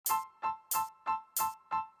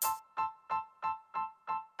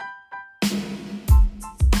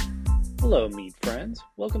Hello, mead friends.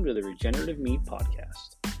 Welcome to the Regenerative Mead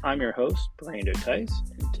Podcast. I'm your host, Brando Tice,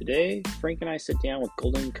 and today Frank and I sit down with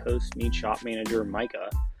Golden Coast Mead shop manager Micah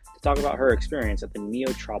to talk about her experience at the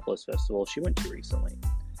NeoTropolis festival she went to recently.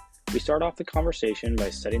 We start off the conversation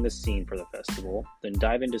by setting the scene for the festival, then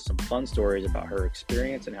dive into some fun stories about her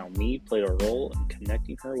experience and how mead played a role in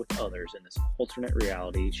connecting her with others in this alternate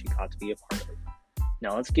reality she got to be a part of.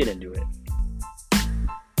 Now let's get into it.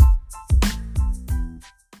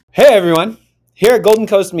 Hey everyone! Here at Golden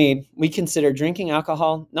Coast Mead, we consider drinking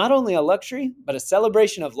alcohol not only a luxury, but a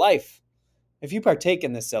celebration of life. If you partake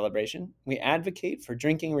in this celebration, we advocate for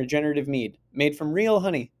drinking regenerative mead made from real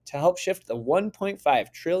honey to help shift the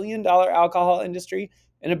 $1.5 trillion alcohol industry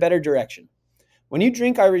in a better direction. When you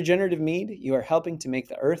drink our regenerative mead, you are helping to make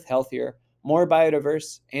the earth healthier, more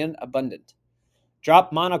biodiverse, and abundant.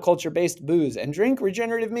 Drop monoculture-based booze and drink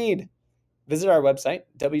regenerative mead. Visit our website,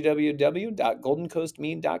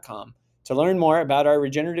 www.goldencoastmead.com, to learn more about our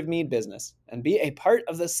regenerative mead business and be a part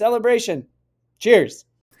of the celebration. Cheers!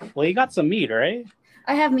 Well, you got some mead, right?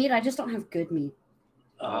 I have mead. I just don't have good mead.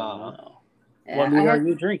 What mead are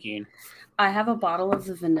you drinking? I have a bottle of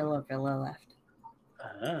the Vanilla Villa left.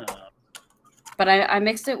 Oh. But I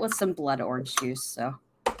mixed it with some blood orange juice, so.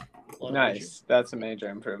 Nice. That's a major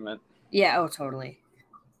improvement. Yeah, oh, totally.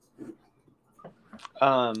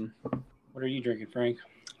 What are you drinking, Frank?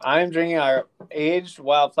 I'm drinking our aged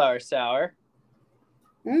wildflower sour.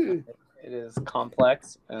 Mm. It is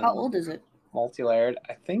complex. And How old is it? multi-layered.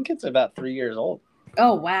 I think it's about 3 years old.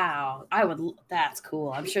 Oh, wow. That's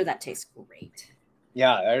cool. I'm sure that tastes great.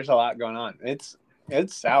 Yeah, there's a lot going on. It's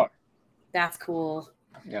sour. That's cool.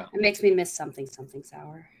 Yeah. It makes me miss something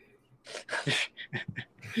sour.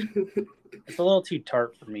 It's a little too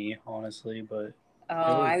tart for me, honestly, but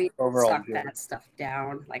Oh, I overall suck good. that stuff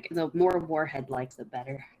down. Like, the more Warhead likes, the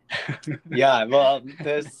better. Yeah, well,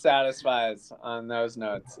 this satisfies on those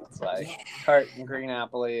notes. It's like tart and green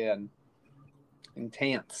apple-y and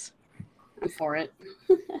intense. I'm for it.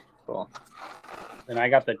 Cool. Then I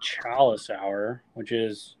got the Chala sour, which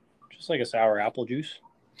is just like a sour apple juice.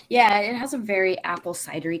 Yeah, it has a very apple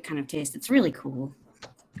cidery kind of taste. It's really cool.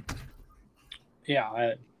 Yeah,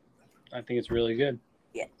 I think it's really good.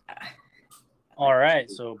 Yeah. All right,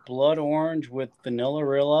 so blood orange with vanilla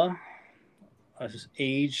rilla, a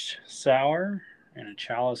aged sour, and a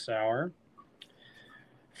Chala sour.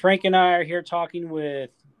 Frank and I are here talking with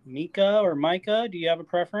Micah or Micah. Do you have a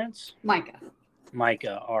preference? Micah.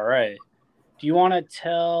 Micah, all right. Do you want to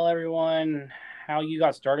tell everyone how you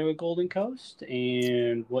got started with Golden Coast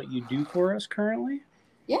and what you do for us currently?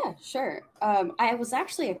 Yeah, sure. I was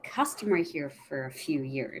actually a customer here for a few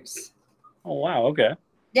years. Oh, wow, okay.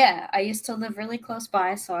 Yeah, I used to live really close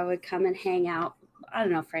by, so I would come and hang out, I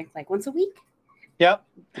don't know, Frank, like once a week? Yep.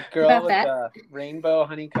 The girl About with that. the rainbow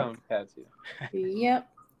honeycomb tattoo. Yep.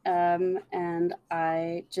 And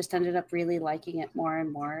I just ended up really liking it more and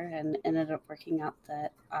more, and ended up working out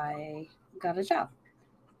that I got a job.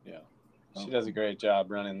 Yeah. She does a great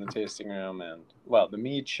job running the tasting room and, well, the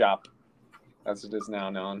mead shop, as it is now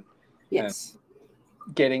known. Yes.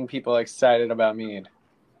 And getting people excited about mead.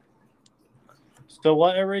 So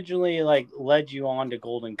what originally led you on to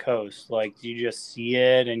Golden Coast? Like, did you just see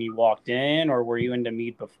it and you walked in, or were you into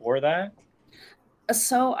mead before that?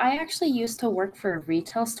 So I actually used to work for a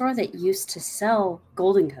retail store that used to sell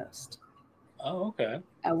Golden Coast. Oh, okay.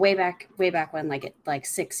 Way back when, like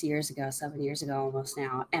 6 years ago, 7 years ago almost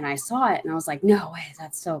now. And I saw it and I was like, no way,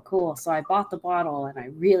 that's so cool. So I bought the bottle and I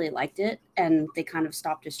really liked it. And they kind of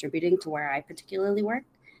stopped distributing to where I particularly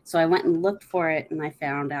worked. So I went and looked for it and I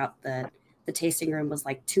found out that the tasting room was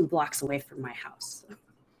like 2 blocks away from my house.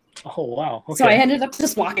 Oh, wow. Okay. So I ended up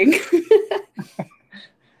just walking.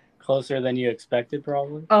 Closer than you expected,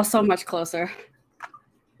 probably? Oh, so much closer.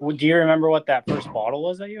 Well, do you remember what that first bottle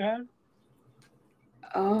was that you had?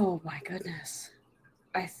 Oh, my goodness.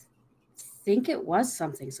 I think it was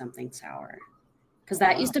something sour. Because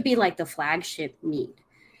that used to be like the flagship mead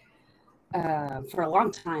for a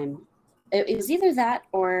long time. It was either that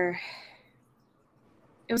or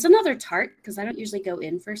it was another tart, because I don't usually go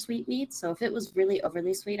in for sweet mead. So if it was really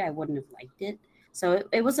overly sweet, I wouldn't have liked it. So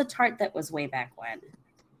it was a tart that was way back when.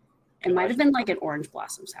 It might have been like an orange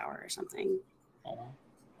blossom sour or something. Oh.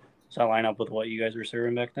 Does that line up with what you guys were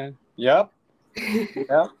serving back then? Yep.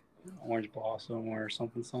 Yep. Orange blossom or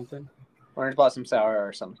something? Orange blossom sour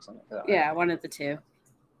or something like that. Yeah, one of the two.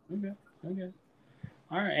 Okay.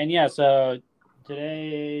 All right. And yeah, so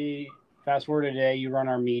fast forward today, you run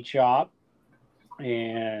our mead shop.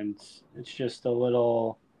 And it's just a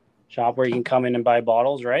little shop where you can come in and buy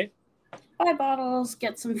bottles, right? buy bottles,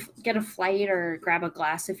 get a flight, or grab a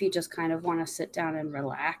glass if you just kind of want to sit down and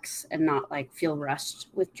relax and not like feel rushed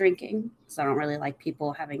with drinking. So I don't really like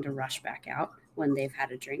people having to rush back out when they've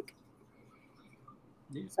had a drink.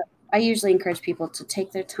 Yeah. So I usually encourage people to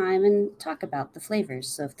take their time and talk about the flavors.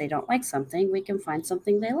 So if they don't like something, we can find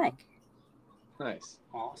something they like. Nice.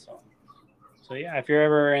 Awesome. So yeah, if you're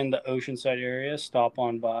ever in the Oceanside area, stop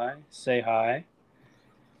on by, say hi.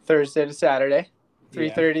 Thursday to Saturday,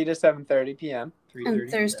 Yeah. 3:30 to 7:30 p.m. And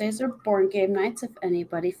Thursdays are board game nights if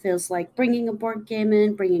anybody feels like bringing a board game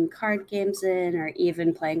in, bringing card games in, or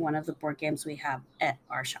even playing one of the board games we have at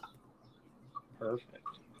our shop. Perfect.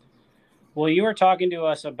 Well, you were talking to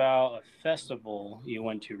us about a festival you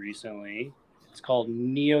went to recently. It's called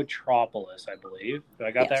NeoTropolis, I believe. Did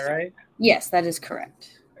I got that right? Yes, that is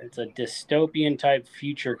correct. It's a dystopian type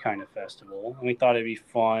future kind of festival, and we thought it'd be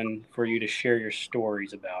fun for you to share your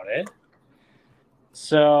stories about it.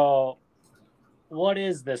 So, what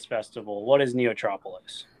is this festival? What is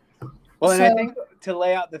NeoTropolis? Well, and I think to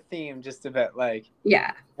lay out the theme just a bit, like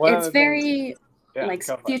it's very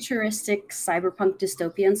futuristic cyberpunk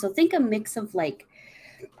dystopian. So think a mix of like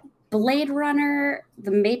Blade Runner,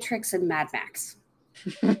 The Matrix, and Mad Max.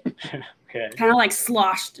 Okay. Kind of like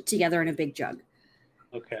sloshed together in a big jug.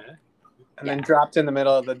 Okay. And then dropped in the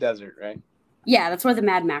middle of the desert, right? Yeah, that's where the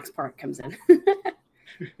Mad Max part comes in.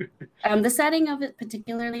 The setting of it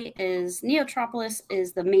particularly is NeoTropolis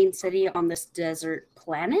is the main city on this desert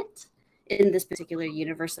planet in this particular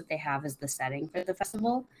universe that they have as the setting for the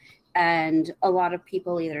festival. And a lot of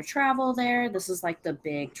people either travel there. This is like the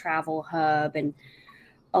big travel hub, and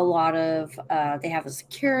a lot of they have a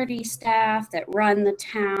security staff that run the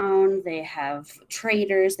town. They have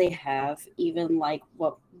traders. They have even like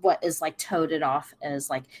what is like toted off as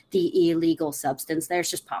like the illegal substance. There's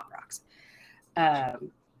just pop rocks.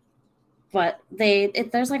 But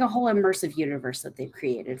there's like a whole immersive universe that they've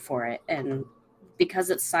created for it. And because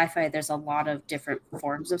it's sci-fi, there's a lot of different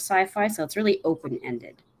forms of sci-fi. So it's really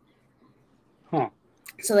open-ended. Huh.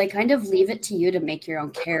 So they kind of leave it to you to make your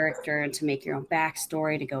own character and to make your own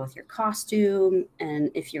backstory to go with your costume. And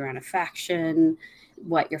if you're on a faction,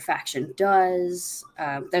 what your faction does.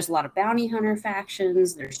 There's a lot of bounty hunter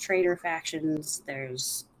factions. There's trader factions.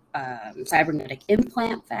 There's cybernetic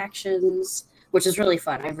implant factions, which is really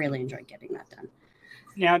fun. I've really enjoyed getting that done.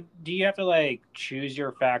 Now, do you have to like choose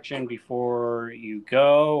your faction before you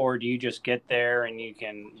go, or do you just get there and you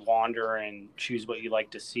can wander and choose what you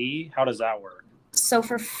like to see? How does that work? So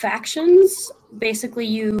for factions, basically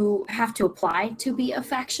you have to apply to be a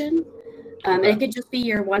faction. It could just be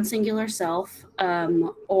your one singular self,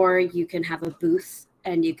 or you can have a booth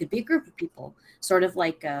and you could be a group of people, sort of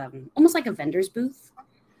like almost like a vendor's booth.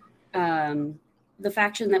 The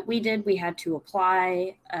faction that we did, we had to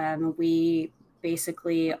apply. We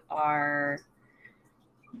basically are,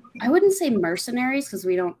 I wouldn't say mercenaries because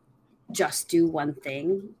we don't just do one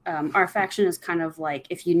thing. Our faction is kind of like,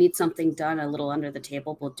 if you need something done a little under the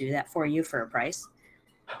table, we'll do that for you for a price.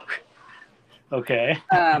 Okay.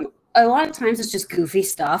 A lot of times it's just goofy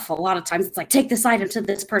stuff. A lot of times it's like, take this item to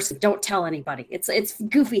this person, don't tell anybody. It's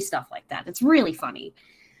goofy stuff like that. It's really funny.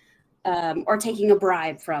 Or taking a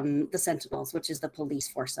bribe from the Sentinels, which is the police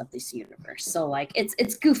force of this universe. So like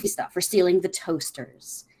it's goofy stuff, or stealing the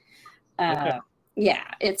toasters. Okay. Yeah,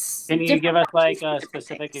 it's. Can you give us like a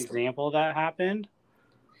specific example that happened?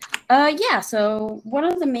 Yeah, so one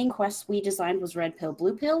of the main quests we designed was Red Pill,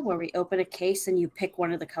 Blue Pill, where we open a case and you pick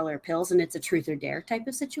one of the color pills, and it's a truth or dare type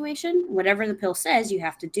of situation. Whatever the pill says, you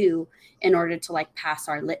have to do in order to like pass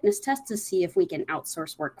our litmus test to see if we can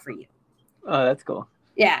outsource work for you. Oh, that's cool.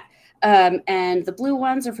 Yeah. And the blue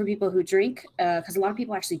ones are for people who drink, because a lot of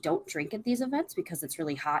people actually don't drink at these events because it's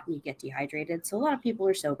really hot and you get dehydrated. So a lot of people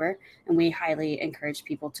are sober, and we highly encourage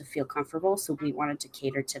people to feel comfortable. So we wanted to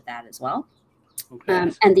cater to that as well.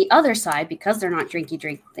 Okay. And the other side, because they're not drink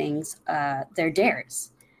things, they're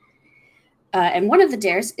dares. And one of the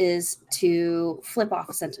dares is to flip off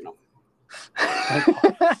a sentinel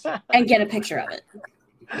and get a picture of it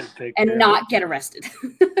and not get arrested.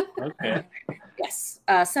 Okay. Yes.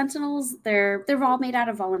 Sentinels, they're all made out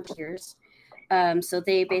of volunteers. So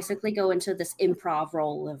they basically go into this improv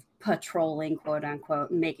role of patrolling, quote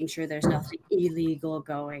unquote, and making sure there's nothing illegal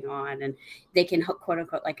going on. And they can, quote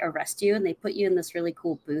unquote, like arrest you. And they put you in this really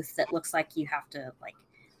cool booth that looks like you have to like,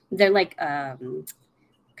 they're like kind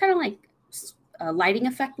of like lighting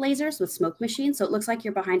effect lasers with smoke machines. So it looks like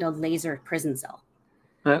you're behind a laser prison cell.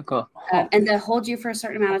 Oh, cool. And they'll hold you for a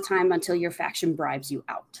certain amount of time until your faction bribes you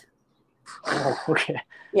out. Oh, okay.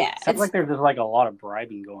 Yeah. Sounds like there's just like a lot of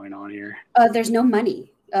bribing going on here. There's no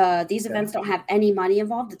money. These events don't have any money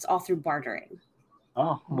involved. It's all through bartering.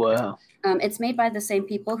 Oh, Wow. It's made by the same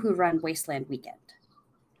people who run Wasteland Weekend.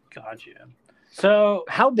 gotcha. So,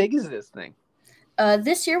 How big is this thing?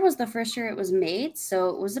 This year was the first year it was made, so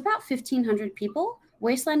it was about 1,500 people.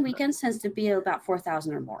 Wasteland Weekends tends to be about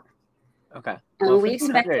 4,000 or more. Okay. We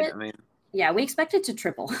expect 1,500, it. I mean, Yeah, we expect it to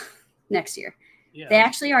triple next year. yeah. They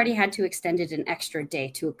actually already had to extend it an extra day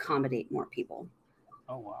to accommodate more people.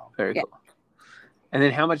 Oh, wow. very Yeah. cool. And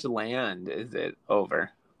then how much land is it over?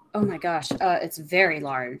 Oh my gosh, it's very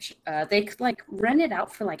large. They like rent it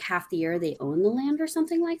out for like half the year they own the land or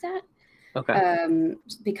something like that. Okay.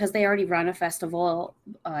 Because they already run a festival.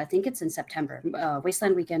 I think it's in September.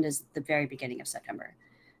 Wasteland Weekend is the very beginning of September.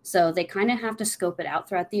 So they kind of have to scope it out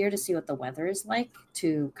throughout the year to see what the weather is like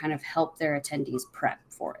to kind of help their attendees prep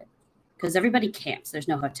for it. Because everybody camps. There's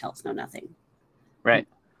no hotels, no nothing. Right.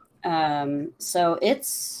 So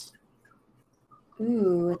it's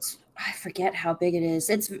I forget how big it is.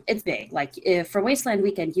 It's big. Like for Wasteland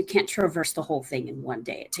Weekend, you can't traverse the whole thing in one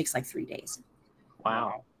day. It takes like 3 days.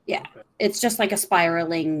 Wow. Yeah. Okay. It's just like a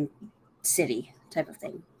spiraling city type of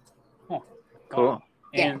thing. Oh, Cool. wow.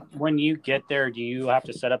 And when you get there, do you have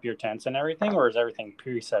to set up your tents and everything, or is everything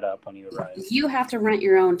pre-set up when you arrive? You have to rent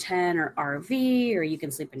your own tent or RV, or you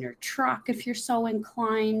can sleep in your truck if you're so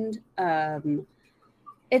inclined.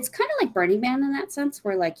 It's kind of like Burning Man in that sense,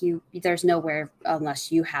 where like there's nowhere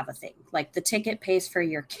unless you have a thing. Like the ticket pays for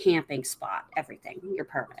your camping spot, everything, your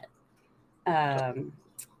permit.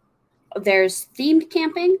 There's themed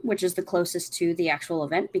camping, which is the closest to the actual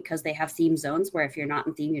event because they have theme zones where if you're not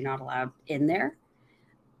in theme, you're not allowed in there.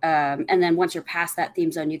 And then once you're past that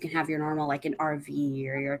theme zone, you can have your normal like an RV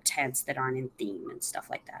or your tents that aren't in theme and stuff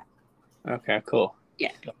like that. Okay, cool.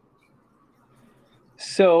 Yeah.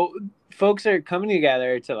 So folks are coming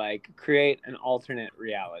together to like create an alternate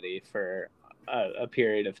reality for a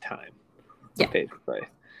period of time. Yeah. Basically.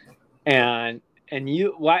 And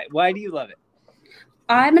you why do you love it?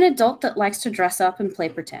 I'm an adult that likes to dress up and play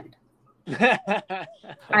pretend.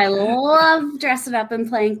 I love dressing up and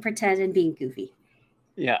playing pretend and being goofy.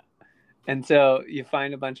 Yeah. And so you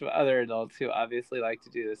find a bunch of other adults who obviously like to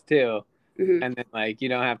do this too. Mm-hmm. And then like you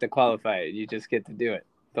don't have to qualify it. You just get to do it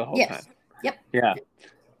the whole time. Yep. Yeah.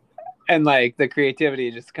 And like the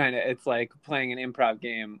creativity just kind of, it's like playing an improv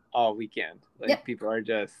game all weekend. Like people are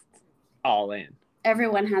just all in.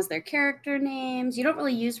 Everyone has their character names. You don't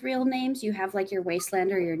really use real names. You have like your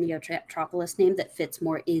Wasteland or your NeoTropolis name that fits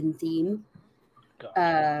more in theme.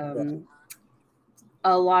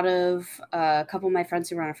 A couple of my friends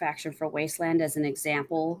who run a faction for Wasteland, as an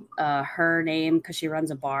example, her name, because she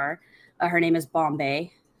runs a bar, her name is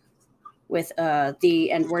Bombay, with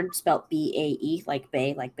the N word spelled B-A-E, like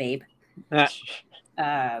Bay, like babe.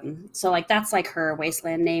 So like that's like her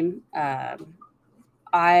Wasteland name.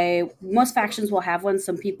 Most factions will have one.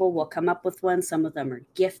 Some people will come up with one. Some of them are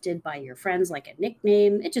gifted by your friends, like a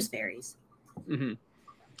nickname. It just varies. Mm-hmm.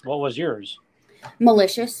 What was yours?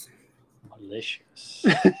 Malicious. Malicious.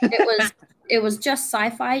 It was just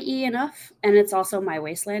sci-fi-y enough, and it's also my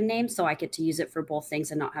Wasteland name, so I get to use it for both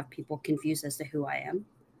things and not have people confused as to who I am.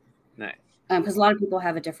 Nice. Because a lot of people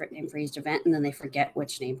have a different name for each event, and then they forget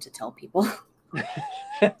which name to tell people.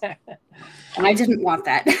 And I didn't want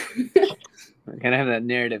that. We kind of have that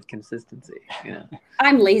narrative consistency, you know.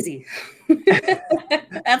 I'm lazy.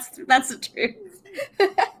 That's the truth.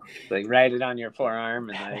 Like write it on your forearm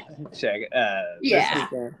and like check. Yeah.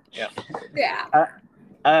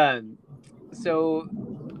 Yeah. So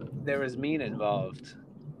there was mead involved.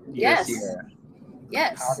 Yes. This year.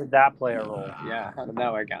 Yes. How did that play a role? Yeah. How did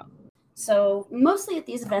that work out? So mostly at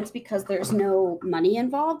these events, because there's no money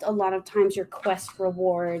involved, a lot of times your quest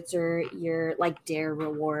rewards or your like dare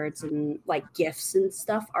rewards and like gifts and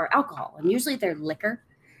stuff are alcohol, and usually they're liquor.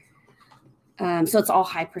 So it's all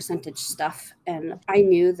high percentage stuff. And I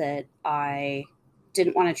knew that I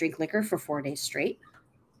didn't want to drink liquor for 4 days straight.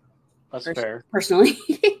 That's fair. Personally.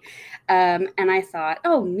 And I thought,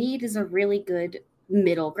 oh, mead is a really good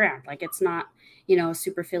middle ground. Like it's not, a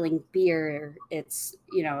super filling beer. It's,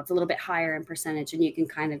 it's a little bit higher in percentage, and you can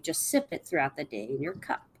kind of just sip it throughout the day in your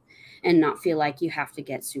cup and not feel like you have to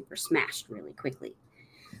get super smashed really quickly.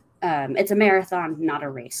 It's a marathon, not a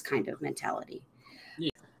race kind of mentality. Yeah.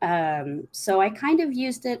 So I kind of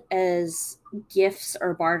used it as gifts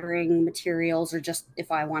or bartering materials, or just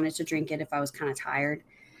if I wanted to drink it, if I was kind of tired,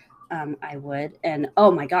 I would. And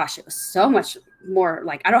oh my gosh, it was so much more.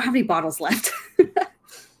 Like I don't have any bottles left.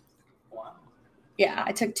 Wow. Yeah,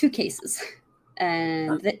 I took 2 cases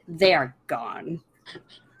and they are gone.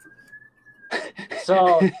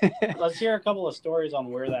 So let's hear a couple of stories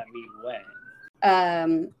on where that mead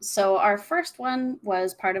went. So our first one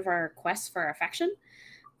was part of our quest for our faction.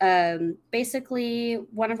 Basically,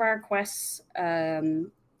 one of our quests,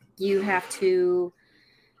 you have to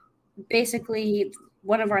basically,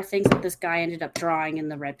 one of our things that this guy ended up drawing in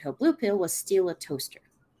the red pill, blue pill was steal a toaster.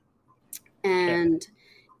 And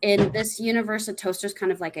in this universe, a toaster is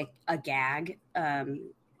kind of like a gag.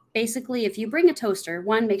 Basically, if you bring a toaster,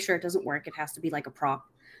 one, make sure it doesn't work. It has to be like a prop.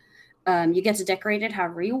 You get to decorate it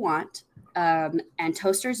however you want. And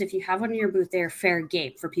toasters, if you have one in your booth, they're fair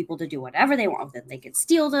game for people to do whatever they want with them. They could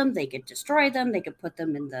steal them, they could destroy them, they could put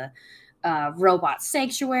them in the robot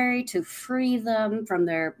sanctuary to free them from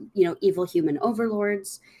their, evil human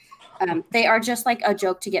overlords. They are just like a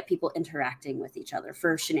joke to get people interacting with each other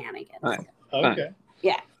for shenanigans. Right. Okay.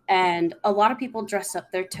 Yeah. And a lot of people dress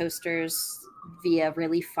up their toasters via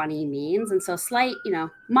really funny means. And so slight,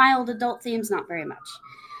 mild adult themes, not very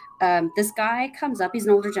much. This guy comes up, he's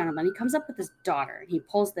an older gentleman. He comes up with his daughter and he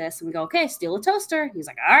pulls this and we go, okay, steal a toaster. He's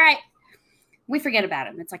like, all right. We forget about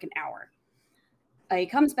him. It's like an hour. He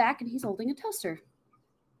comes back and he's holding a toaster.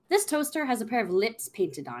 This toaster has a pair of lips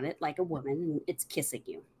painted on it like a woman and it's kissing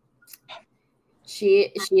you.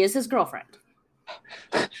 She is his girlfriend.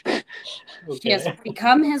 Okay. She has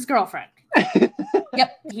become his girlfriend.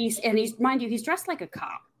 Yep. Mind you, he's dressed like a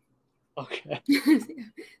cop. Okay.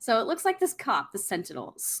 So it looks like this cop, the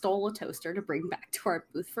Sentinel, stole a toaster to bring back to our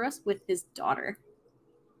booth for us with his daughter.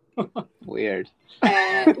 Weird.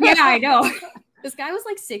 Yeah, I know. This guy was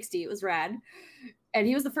like 60. It was rad. And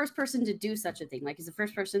he was the first person to do such a thing. Like he's the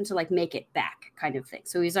first person to like make it back kind of thing.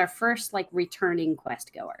 So he's our first like returning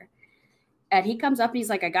quest goer. And he comes up and he's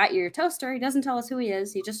like, I got you your toaster. He doesn't tell us who he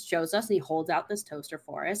is. He just shows us and he holds out this toaster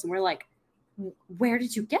for us. And we're like, where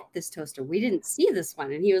did you get this toaster? We didn't see this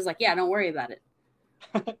one. And he was like, yeah, don't worry about it.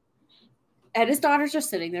 And his daughter's just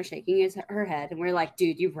sitting there shaking her head. And we're like,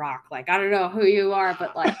 dude, you rock. Like, I don't know who you are,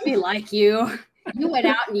 but like, we like you. You went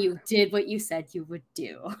out and you did what you said you would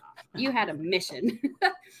do. You had a mission.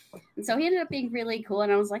 And so he ended up being really cool.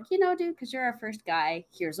 And I was like, dude, because you're our first guy,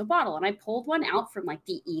 here's a bottle. And I pulled one out from like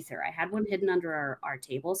the ether. I had one hidden under our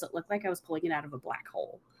table. So it looked like I was pulling it out of a black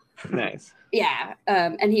hole. Nice. Yeah.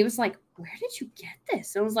 And he was like, where did you get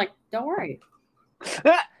this? And I was like, don't worry.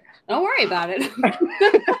 Don't worry about it.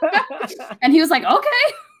 And he was like,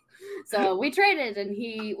 okay. So we traded, and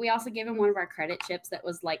we also gave him one of our credit chips that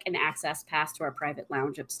was like an access pass to our private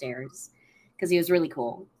lounge upstairs because he was really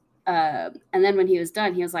cool. And then when he was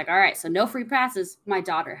done, he was like, all right, so no free passes. My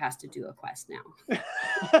daughter has to do a quest now.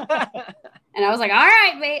 And I was like, all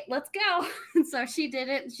right, mate, let's go. And so she did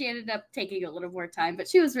it. And she ended up taking a little more time, but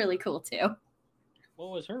she was really cool too. What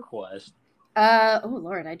was her quest? Oh,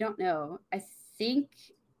 Lord, I don't know. I think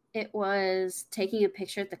it was taking a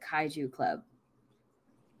picture at the Kaiju Club.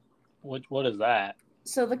 What is that?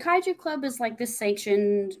 So the Kaiju Club is like this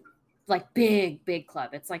sanctioned, like big club.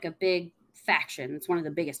 It's like a big faction. It's one of the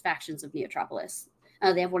biggest factions of NeoTropolis.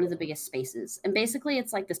 They have one of the biggest spaces. And basically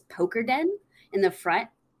it's like this poker den in the front.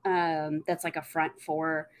 That's like a front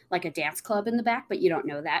for like a dance club in the back, but you don't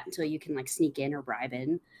know that until you can like sneak in or bribe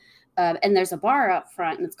in. And there's a bar up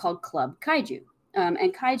front and it's called Club Kaiju.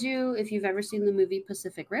 And Kaiju, if you've ever seen the movie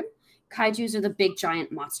Pacific Rim, Kaijus are the big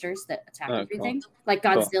giant monsters that attack everything. Cool. Like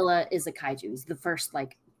Godzilla is a kaiju. He's the first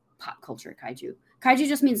like pop culture kaiju. Kaiju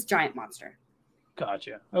just means giant monster.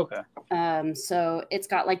 Gotcha. Okay. So it's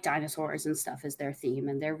got like dinosaurs and stuff as their theme,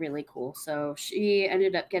 and they're really cool. So she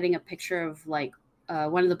ended up getting a picture of like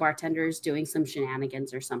one of the bartenders doing some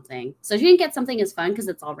shenanigans or something. So she didn't get something as fun because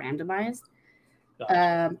it's all randomized.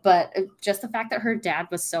 Gotcha. But just the fact that her dad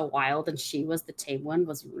was so wild and she was the tame one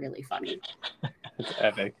was really funny. It's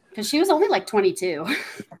epic. Because she was only like 22.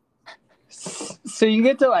 So you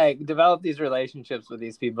get to like develop these relationships with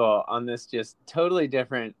these people on this just totally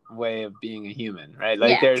different way of being a human, right?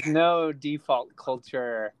 Like there's no default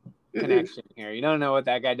culture connection here. You don't know what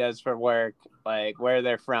that guy does for work, like where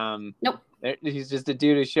they're from. Nope. He's just a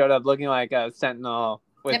dude who showed up looking like a sentinel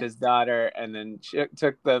with his daughter and then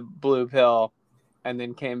took the blue pill and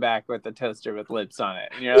then came back with a toaster with lips on it.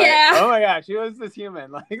 And you're like, oh my gosh, who is this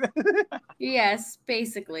human? Like, yes,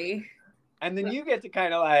 basically. And then you get to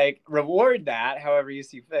kind of like reward that however you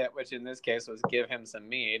see fit, which in this case was give him some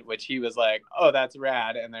mead, which he was like, oh, that's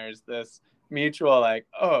rad. And there's this mutual like,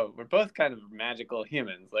 oh, we're both kind of magical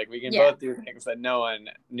humans. Like we can both do things that no one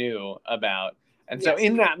knew about. And so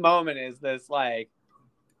in that moment is this like,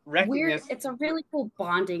 weird. It's a really cool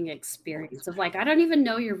bonding experience of like, I don't even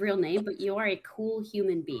know your real name, but you are a cool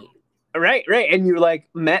human being. Right. And you like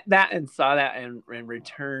met that and saw that and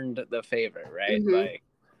returned the favor, right? Mm-hmm. Like,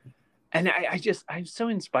 and I'm so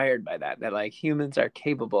inspired by that like humans are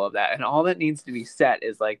capable of that. And all that needs to be set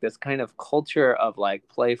is like this kind of culture of like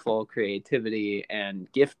playful creativity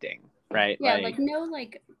and gifting, right? Yeah, like no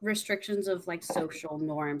like restrictions of like social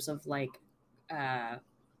norms of like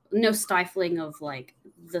no stifling of like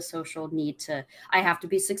the social need to, I have to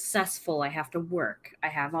be successful, I have to work, I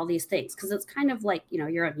have all these things, because it's kind of like, you know,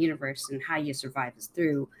 your own universe, and how you survive is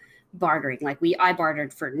through bartering. Like I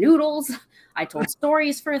bartered for noodles, I told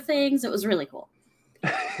stories for things. It was really cool.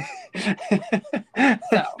 So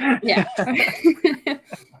yeah.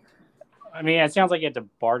 I mean, it sounds like you had to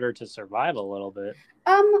barter to survive a little bit.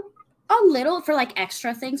 A little for like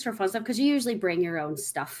extra things, for fun stuff, because you usually bring your own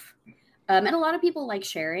stuff. And a lot of people like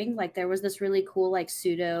sharing. Like there was this really cool like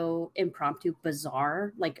pseudo impromptu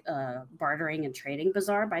bazaar, like bartering and trading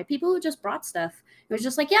bazaar by people who just brought stuff. It was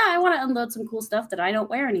just like, yeah, I want to unload some cool stuff that I don't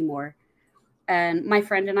wear anymore. And my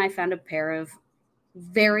friend and I found a pair of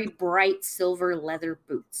very bright silver leather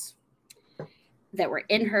boots that were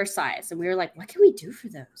in her size. And we were like, what can we do for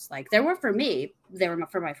those? Like they weren't for me. They were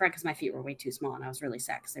for my friend because my feet were way too small. And I was really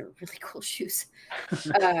sad because they were really cool shoes.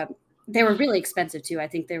 They were really expensive too. I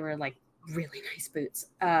think they were like really nice boots.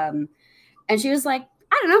 And she was like,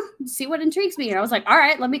 I don't know, see what intrigues me. And I was like, all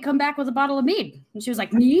right, let me come back with a bottle of mead. And she was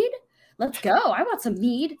like, mead? Let's go. I want some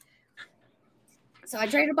mead. So I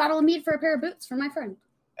traded a bottle of mead for a pair of boots for my friend.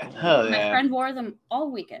 Hell yeah. My friend wore them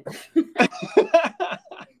all weekend.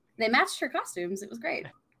 They matched her costumes. It was great.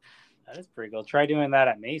 That is pretty cool. Try doing that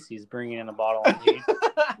at Macy's, bringing in a bottle of mead.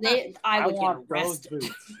 I would want get arrested.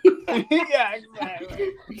 those boots. Yeah,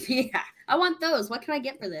 exactly. Yeah, I want those. What can I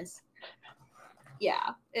get for this?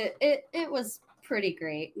 Yeah, it was pretty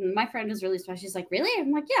great. And my friend was really special. She's like, really?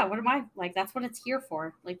 I'm like, yeah, what am I? Like, that's what it's here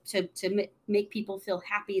for. Like, to make people feel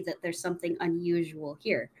happy that there's something unusual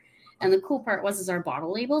here. And the cool part was our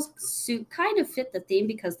bottle labels kind of fit the theme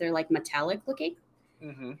because they're like metallic looking.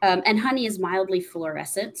 Mm-hmm. And honey is mildly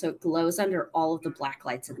fluorescent, so it glows under all of the black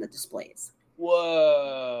lights in the displays.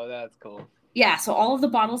 Whoa, that's cool. Yeah, so all of the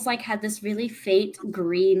bottles like had this really faint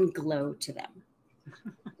green glow to them.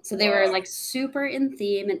 So they were like super in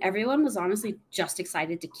theme, and everyone was honestly just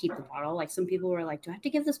excited to keep the bottle. Like some people were like, do I have to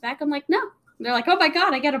give this back? I'm like, no. And they're like, oh my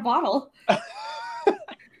God, I get a bottle.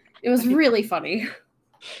 It was really funny.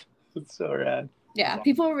 It's so rad. Yeah,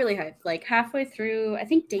 people were really hyped. Like halfway through, I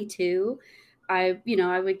think day 2, I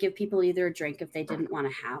would give people either a drink if they didn't want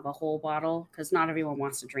to have a whole bottle, because not everyone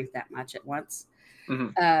wants to drink that much at once.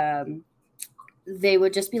 Mm-hmm. They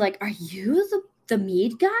would just be like, are you the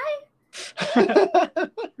mead guy?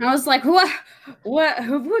 And I was like, what?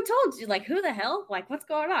 Who told you? Like, who the hell? Like, what's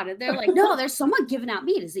going on? And they're like, no, there's someone giving out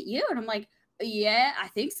mead. Is it you? And I'm like, yeah, I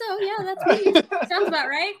think so. Yeah, that's me. Sounds about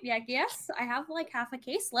right. Yeah, yes, I have like half a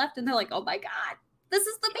case left. And they're like, oh my God, this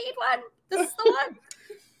is the mead one. This is the one.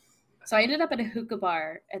 So I ended up at a hookah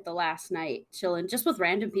bar at the last night, chilling just with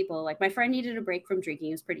random people. Like my friend needed a break from drinking.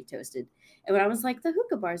 He was pretty toasted. And when I was like, the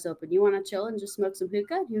hookah bar's open, you want to chill and just smoke some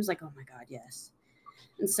hookah? And he was like, oh my God, yes.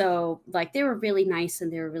 And so like they were really nice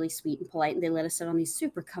and they were really sweet and polite. And they let us sit on these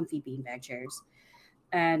super comfy beanbag chairs.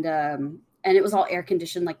 And it was all air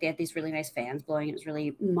conditioned. Like they had these really nice fans blowing. It was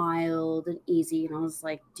really mild and easy. And I was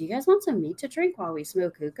like, do you guys want some mead to drink while we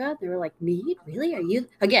smoke hookah? They were like, mead? Really? Are you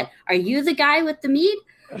the guy with the mead?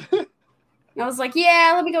 I was like,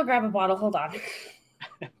 yeah, let me go grab a bottle. Hold on.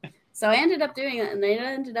 So I ended up doing it, and they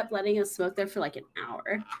ended up letting us smoke there for like an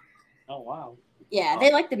hour. Oh, wow. Yeah,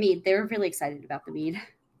 they liked the mead. They were really excited about the mead.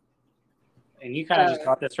 And you kind of just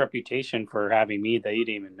got this reputation for having mead that you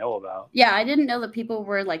didn't even know about. Yeah, I didn't know that people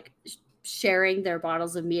were like sharing their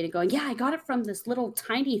bottles of mead and going, yeah, I got it from this little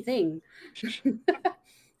tiny thing.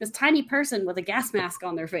 This tiny person with a gas mask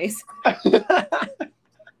on their face.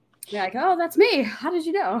 Yeah, like, oh, that's me. How did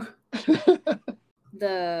you know?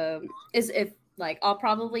 I'll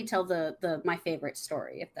probably tell my favorite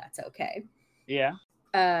story if that's okay. Yeah.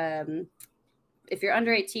 If you're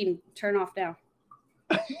under 18, turn off now.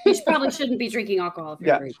 You probably shouldn't be drinking alcohol if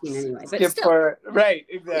you're under 18 anyway. But skip still. for right,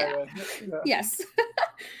 exactly. Yeah. Yes.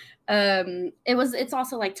 It's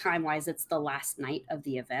also like time wise, it's the last night of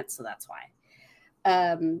the event, so that's why.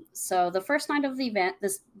 So the first night of the event,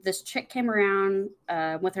 this chick came around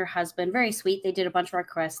with her husband, very sweet. They did a bunch of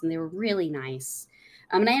requests and they were really nice.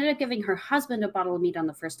 And I ended up giving her husband a bottle of mead on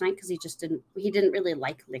the first night because he didn't really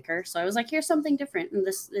like liquor. So I was like, here's something different, and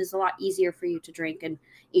this is a lot easier for you to drink and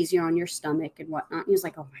easier on your stomach and whatnot. And he was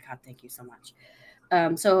like, oh my God, thank you so much.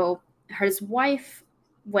 So his wife,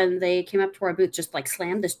 when they came up to our booth, just like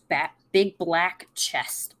slammed this big black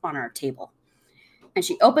chest on our table. And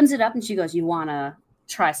she opens it up and she goes, you want to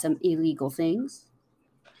try some illegal things?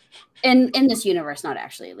 In this universe, not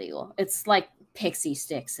actually illegal. It's like pixie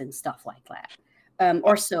sticks and stuff like that.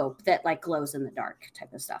 Or soap that like glows in the dark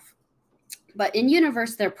type of stuff. But in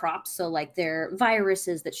universe, they're props. So like they're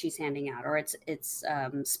viruses that she's handing out, or it's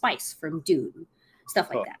spice from Dune. stuff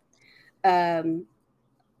like Cool. that.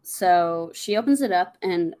 So she opens it up,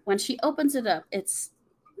 and when she opens it up, it's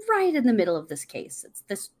right in the middle of this case. It's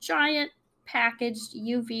this giant packaged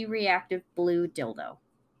UV reactive blue dildo.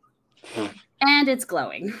 And it's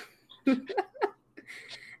glowing.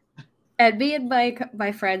 And me and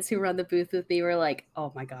my friends who run the booth with me were like,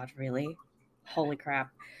 oh my God, really? Holy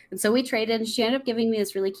crap. And so we traded, and she ended up giving me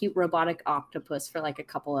this really cute robotic octopus for like a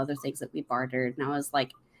couple other things that we bartered. And I was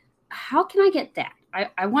like, how can I get that?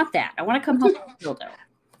 I want that. I want to come home with a dildo.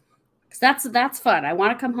 Because that's fun. I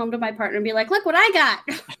want to come home to my partner and be like, look what I got.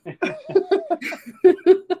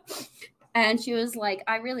 And she was like,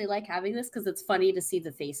 I really like having this because it's funny to see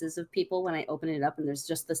the faces of people when I open it up and there's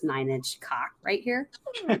just this 9-inch cock right here.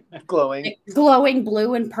 Glowing. Glowing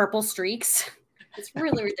blue and purple streaks. It's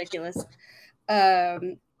really ridiculous.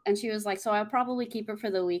 And she was like, so I'll probably keep it for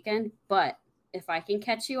the weekend, but if I can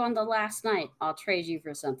catch you on the last night, I'll trade you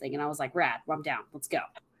for something. And I was like, rad, I'm down. Let's go.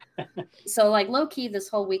 So like low key this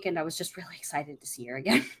whole weekend, I was just really excited to see her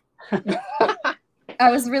again. I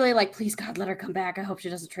was really like, please God, let her come back. I hope she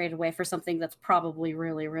doesn't trade away for something that's probably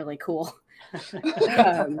really, really cool.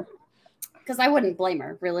 Because I wouldn't blame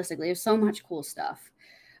her, realistically. There's so much cool stuff.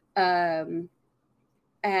 And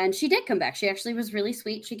she did come back. She actually was really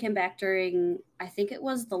sweet. She came back during, I think it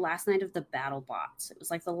was the last night of the Battle Bots. It was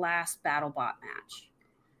like the last Battle Bot match.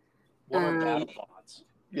 What are battle bots?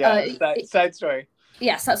 Yeah, side story.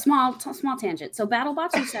 Yeah, so small tangent. So Battle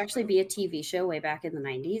Bots used to actually be a TV show way back in the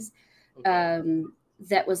 90s. Okay.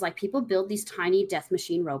 That was like people build these tiny death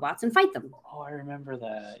machine robots and fight them. Oh, I remember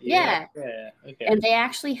that. Yeah. Okay. And they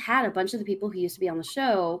actually had a bunch of the people who used to be on the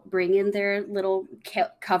show bring in their little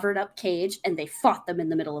covered up cage, and they fought them in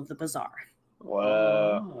the middle of the bazaar.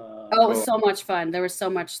 Whoa. Oh, it was so much fun. There was so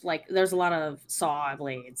much, like, there's a lot of saw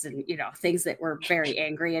blades and, you know, things that were very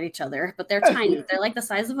angry at each other, but they're tiny. They're like the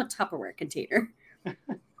size of a Tupperware container.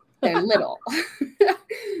 They're little.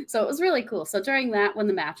 So it was really cool. So during that, when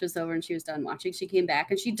the match was over and she was done watching, she came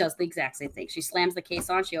back and she does the exact same thing. She slams the case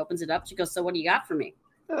on, she opens it up, she goes, so what do you got for me?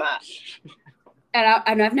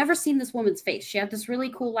 And I've never seen this woman's face. She had this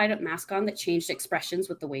really cool light up mask on that changed expressions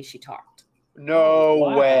with the way she talked.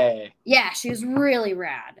 No way. Yeah, she was really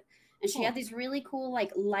rad. And she had these really cool,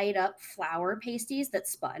 like, light up flower pasties that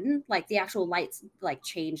spun. Like, the actual lights, like,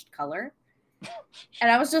 changed color.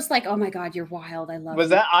 And I was just like, oh my God, you're wild. I love it. Was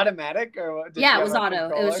that automatic or what? Yeah, it was auto.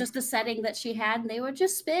 It was just a setting that she had, and they would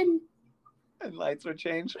just spin. And lights would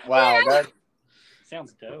change. Wow, Yeah. that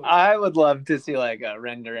Sounds dope. I would love to see like a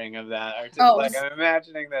rendering of that. Or just, like I'm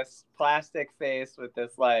imagining this plastic face with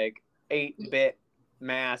this like 8-bit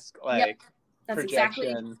mask, like That's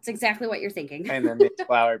projection. exactly what you're thinking. And then these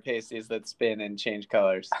flower pasties that spin and change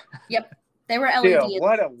colors. Yep. They were LED. Dude,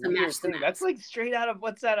 what a weird thing. That's like straight out of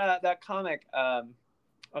what's that comic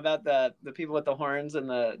about the people with the horns and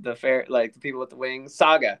the fair, like the people with the wings,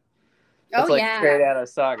 Saga. That's straight out of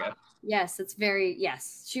Saga. Yes,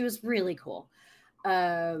 yes. She was really cool.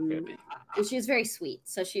 And she was very sweet.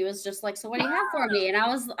 So she was just like, so what do you have for me? And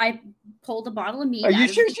I pulled a bottle of mead. Are you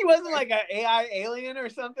sure she wasn't like an AI alien or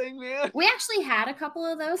something, man? We actually had a couple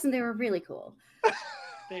of those and they were really cool.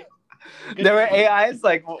 There were AIs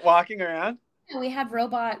like walking around? We had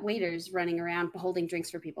robot waiters running around holding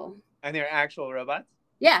drinks for people. And they're actual robots?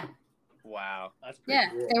 Yeah. Wow. That's pretty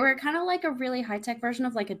cool. They were kind of like a really high-tech version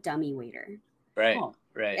of like a dummy waiter. Right. Huh.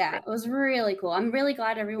 Right. Yeah, it was really cool. I'm really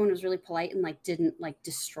glad everyone was really polite and like didn't like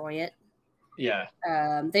destroy it. Yeah.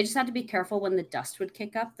 They just had to be careful when the dust would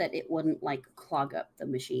kick up that it wouldn't like clog up the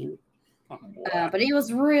machine. But it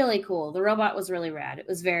was really cool. The robot was really rad. It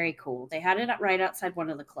was very cool. They had it right outside one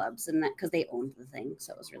of the clubs, and that because they owned the thing,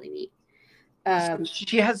 so it was really neat.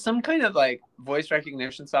 She has some kind of like voice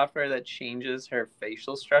recognition software that changes her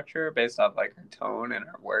facial structure based off like her tone and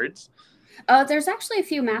her words. There's actually a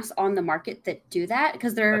few masks on the market that do that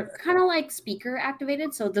because they're kind of like speaker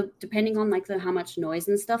activated. So depending on like how much noise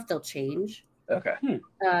and stuff, they'll change. Okay.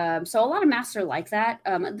 So a lot of masks are like that.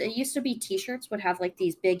 There used to be T-shirts would have like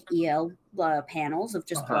these big EL panels of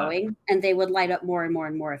just glowing, and they would light up more and more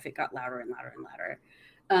and more if it got louder and louder and louder.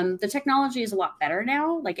 The technology is a lot better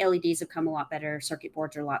now. Like LEDs have come a lot better. Circuit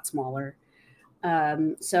boards are a lot smaller.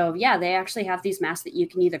 So yeah, they actually have these masks that you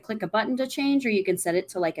can either click a button to change or you can set it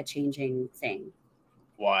to like a changing thing.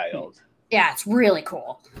 Wild. Yeah, it's really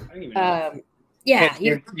cool. I didn't even know. Yeah,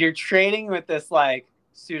 you're trading with this like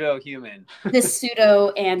pseudo human. This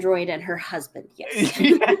pseudo android and her husband. Yes.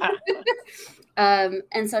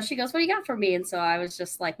 And so she goes, what do you got for me? And so I was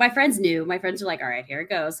just like, my friends knew. My friends were like, all right, here it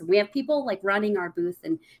goes. And we have people like running our booth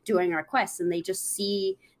and doing our quests, and they just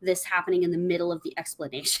see this happening in the middle of the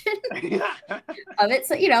explanation of it.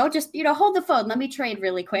 So, just hold the phone. Let me trade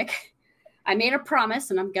really quick. I made a promise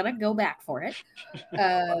and I'm gonna go back for it.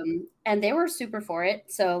 And they were super for it.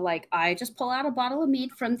 So like I just pull out a bottle of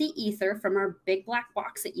mead from the ether from our big black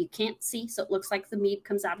box that you can't see, so it looks like the mead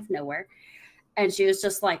comes out of nowhere. And she was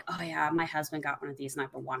just like, oh yeah, my husband got one of these and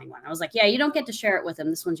I've been wanting one. I was like, yeah, you don't get to share it with him.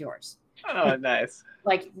 This one's yours. Oh, nice.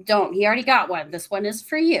 Like, don't. He already got one. This one is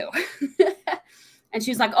for you. And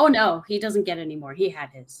she's like, oh no, he doesn't get any more. He had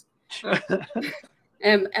his.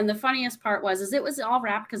 And the funniest part was it was all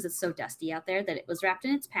wrapped because it's so dusty out there that it was wrapped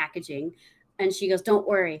in its packaging. And she goes, don't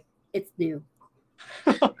worry, it's new.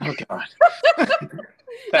 Oh God.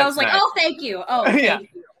 I was like, nice. oh, thank you. Oh, thank Yeah. you.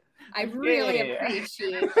 I really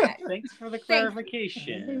appreciate that. Thanks for the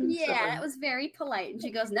clarification. Yeah, that was very polite. And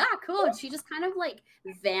she goes, nah, cool. And she just kind of like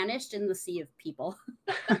vanished in the sea of people.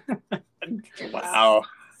 Wow.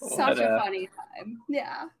 Such a funny time.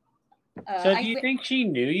 Yeah. So do you think she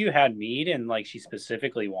knew you had mead and like she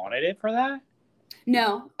specifically wanted it for that?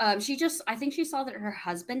 No, I think she saw that her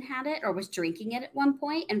husband had it or was drinking it at one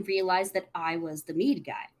point and realized that I was the mead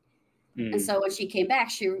guy. And so when she came back,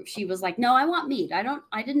 she was like, no, I want mead.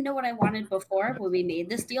 I didn't know what I wanted before when we made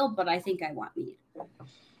this deal, but I think I want mead.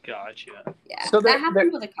 Gotcha. Yeah. So that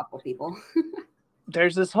happened with a couple people.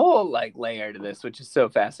 There's this whole like layer to this, which is so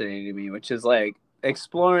fascinating to me, which is like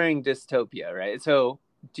exploring dystopia, right? So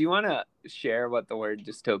do you want to share what the word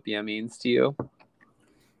dystopia means to you?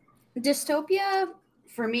 Dystopia,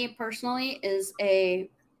 for me personally, is a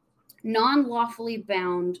non-lawfully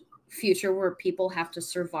bound future where people have to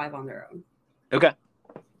survive on their own. Okay.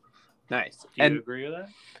 Nice. Do you agree with that?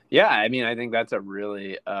 Yeah, I mean, I think that's a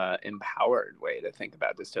really empowered way to think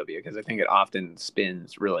about dystopia because I think it often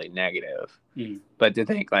spins really negative. But to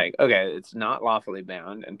think like, okay, it's not lawfully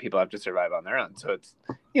bound and people have to survive on their own. So it's,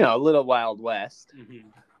 a little Wild West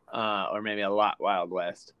or maybe a lot Wild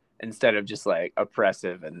West instead of just like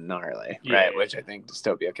oppressive and gnarly, right? Which I think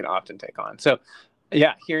dystopia can often take on. So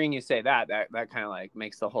yeah, hearing you say that kind of like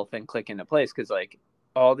makes the whole thing click into place because like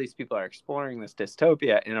all these people are exploring this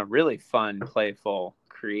dystopia in a really fun, playful,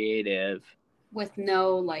 creative. With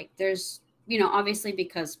no like, there's, obviously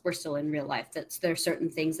because we're still in real life, there's certain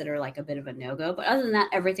things that are like a bit of a no-go. But other than that,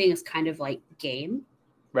 everything is kind of like game.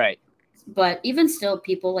 Right. But even still,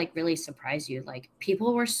 people like really surprise you. Like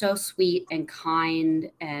people were so sweet and kind.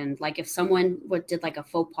 And like if someone did like a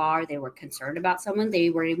faux pas or they were concerned about someone, they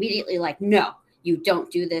were immediately like, no, you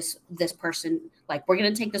don't do this person, like we're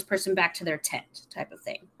going to take this person back to their tent type of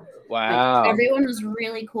thing. Wow. Like, everyone was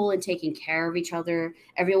really cool and taking care of each other.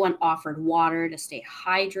 Everyone offered water to stay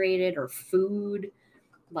hydrated or food.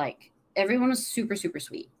 Like everyone was super, super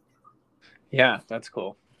sweet. Yeah, that's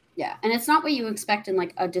cool. Yeah. And it's not what you expect in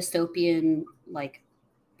like a dystopian, like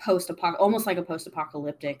almost like a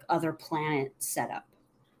post-apocalyptic other planet setup.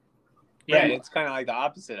 Yeah, right. It's kind of like the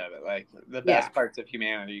opposite of it. Like the best parts of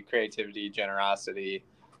humanity, creativity, generosity,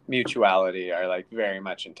 mutuality are like very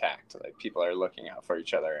much intact. Like people are looking out for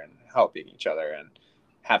each other and helping each other and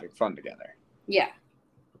having fun together. Yeah.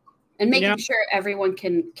 And making sure everyone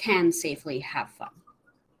can safely have fun.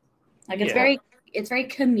 Like it's very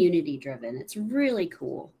community driven. It's really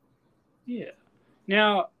cool. Yeah.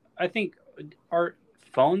 Now, I think are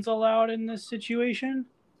phones allowed in this situation?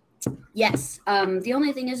 Yes. The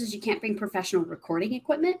only thing is you can't bring professional recording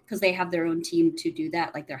equipment because they have their own team to do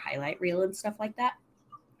that, like their highlight reel and stuff like that.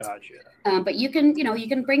 Gotcha. But you can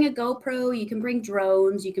bring a GoPro, you can bring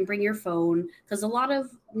drones, you can bring your phone because a lot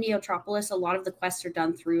of NeoTropolis, a lot of the quests are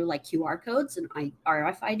done through like QR codes and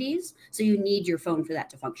RFIDs. So you need your phone for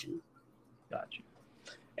that to function. Gotcha.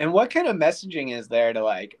 And what kind of messaging is there to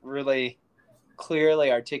like really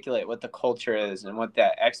clearly articulate what the culture is and what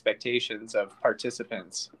the expectations of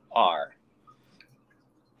participants are?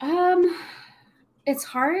 It's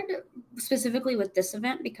hard specifically with this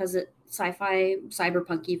event because sci-fi,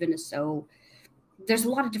 cyberpunk even is so, there's a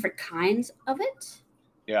lot of different kinds of it.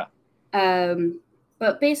 Yeah.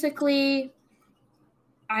 But basically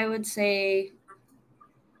I would say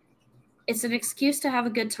it's an excuse to have a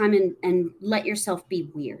good time and let yourself be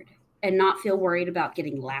weird and not feel worried about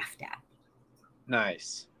getting laughed at.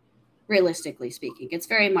 Nice. Realistically speaking, it's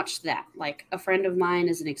very much that. Like a friend of mine,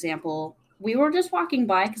 as an example, we were just walking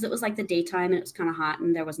by because it was like the daytime and it was kind of hot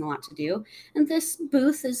and there wasn't a lot to do. And this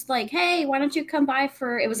booth is like, hey, why don't you come by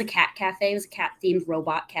it was a cat cafe. It was a cat themed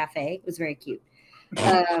robot cafe. It was very cute.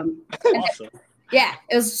 Awesome. Yeah,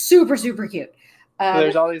 it was super, super cute. So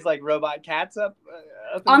there's all these like robot cats up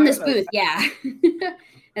on this booth. Yeah.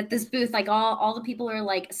 At this booth, like all the people are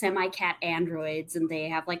like semi-cat androids and they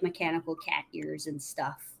have like mechanical cat ears and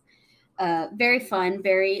stuff. Very fun,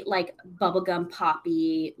 very like bubblegum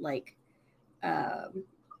poppy, like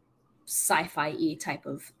sci-fi-y type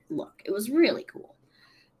of look. It was really cool.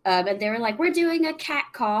 And they were like, we're doing a cat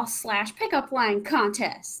call / pickup line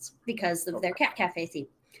contest because of their cat cafe theme.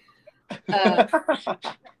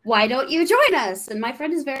 Why don't you join us? And my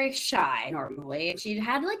friend is very shy normally, and she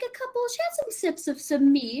had some sips of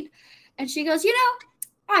some mead, and she goes,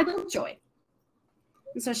 I will join.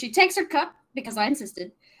 And so she takes her cup because I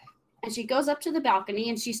insisted, and she goes up to the balcony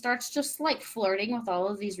and she starts just like flirting with all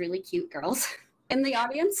of these really cute girls in the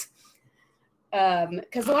audience.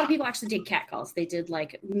 Because a lot of people actually did cat calls. They did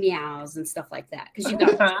like meows and stuff like that. Because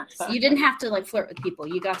you didn't have to like flirt with people.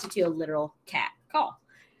 You got to do a literal cat call.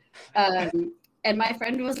 And my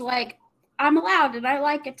friend was like, I'm allowed and I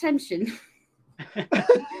like attention.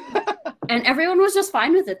 And everyone was just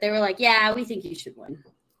fine with it. They were like, yeah, we think you should win.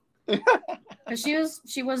 Because she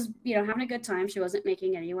was, having a good time. She wasn't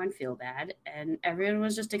making anyone feel bad. And everyone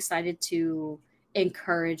was just excited to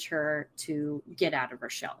encourage her to get out of her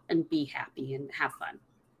shell and be happy and have fun.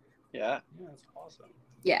 Yeah, that's awesome.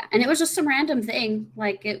 Yeah, and it was just some random thing.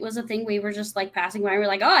 Like, it was a thing we were just like passing by. We were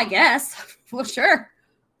like, oh, I guess. Well, sure.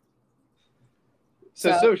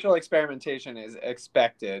 So social experimentation is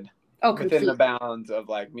expected within the bounds of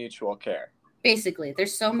like mutual care. Basically,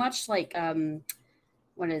 there's so much like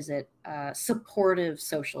supportive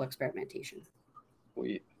social experimentation.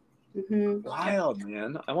 Sweet. Mm-hmm. Wild,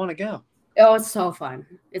 man. I want to go. Oh, it's so fun.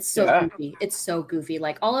 It's so goofy. It's so goofy.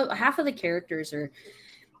 Like half of the characters are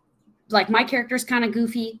like, my character's kind of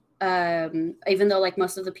goofy. Even though like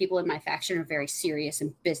most of the people in my faction are very serious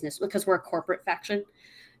in business because we're a corporate faction.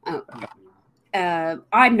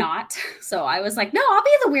 I'm not. So I was like, no, I'll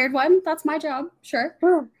be the weird one. That's my job. Sure.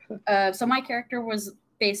 So my character was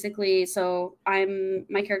basically,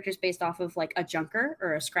 my character's based off of like a junker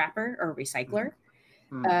or a scrapper or a recycler.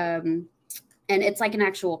 Mm-hmm. And it's like an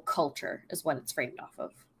actual culture is what it's framed off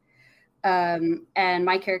of. And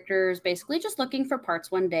my character is basically just looking for parts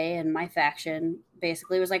one day, and my faction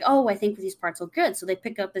basically was like, oh, I think these parts look good. So they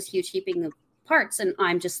pick up this huge heaping of parts, and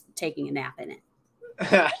I'm just taking a nap in it.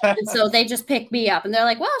 And so they just pick me up, and they're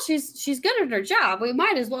like, well, she's good at her job. We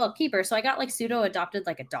might as well keep her. So I got like pseudo adopted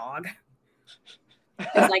like a dog.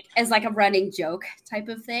 as like a running joke type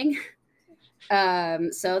of thing.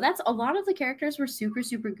 So that's a lot of the characters were super,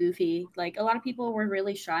 super goofy. Like, a lot of people were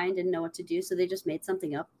really shy and didn't know what to do, so they just made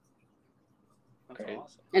something up. Okay.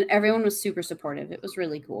 Awesome. And everyone was super supportive. It was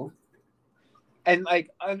really cool. And like,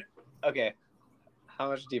 okay, how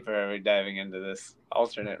much deeper are we diving into this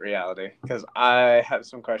alternate reality? Because I have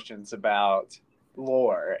some questions about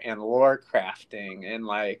lore and lore crafting and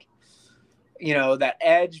like, that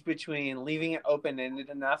edge between leaving it open-ended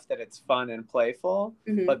enough that it's fun and playful,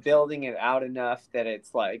 mm-hmm. but building it out enough that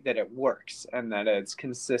it's like, that it works and that it's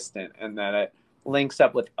consistent and that it links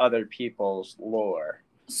up with other people's lore.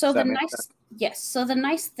 So the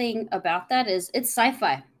nice thing about that is it's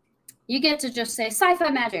sci-fi. You get to just say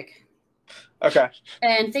sci-fi magic. Okay.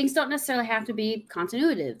 And things don't necessarily have to be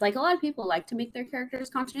continuative. Like, a lot of people like to make their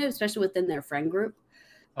characters continuative, especially within their friend group.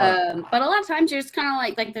 But a lot of times you're just kind of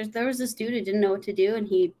like there was this dude who didn't know what to do, and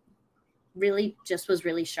he really just was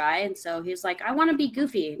really shy. And so he was like, I want to be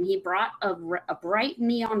goofy. And he brought a bright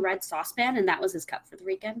neon red saucepan, and that was his cup for the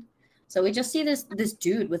weekend. So we just see this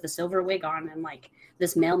dude with a silver wig on and like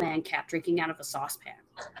this mailman cap drinking out of a saucepan.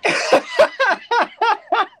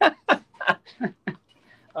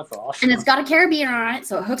 That's awesome. And it's got a carabiner on it,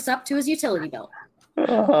 so it hooks up to his utility belt.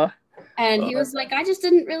 Uh-huh. And he was like, I just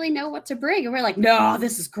didn't really know what to bring. And we're like, no,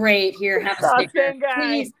 this is great. Here, have a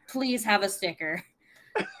sticker. Please have a sticker.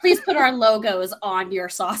 Please put our logos on your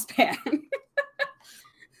saucepan.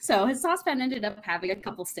 So his saucepan ended up having a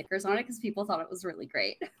couple stickers on it because people thought it was really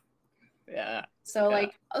great. Yeah. So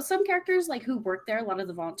like some characters like who work there, a lot of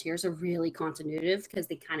the volunteers are really continuative because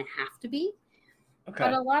they kind of have to be. Okay.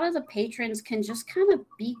 But a lot of the patrons can just kind of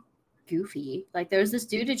be goofy. Like, there was this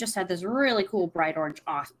dude who just had this really cool bright orange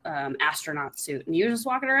astronaut suit, and he was just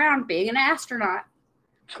walking around being an astronaut.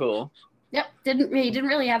 Cool. Yep. He didn't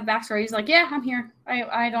really have a backstory. He's like, yeah, I'm here.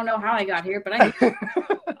 I don't know how I got here, but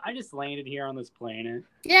I just landed here on this planet.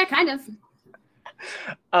 Yeah, kind of.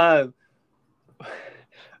 I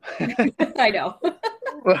know.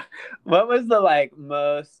 What was the like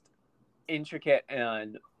most intricate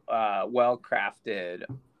and well-crafted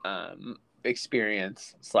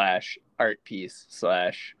experience / art piece /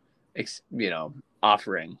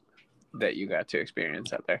 offering that you got to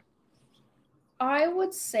experience out there? I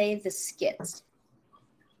would say the skits,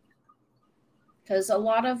 because a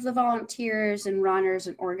lot of the volunteers and runners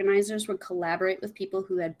and organizers would collaborate with people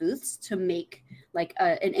who had booths to make like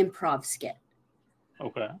an improv skit.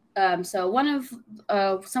 Okay. So one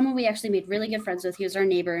of someone we actually made really good friends with, he was our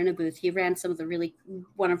neighbor in a booth. He ran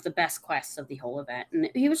one of the best quests of the whole event. And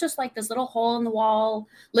he was just like this little hole in the wall,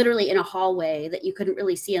 literally in a hallway that you couldn't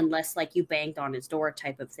really see unless like you banged on his door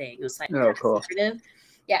type of thing. It was like cool. secretive.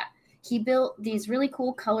 Yeah. He built these really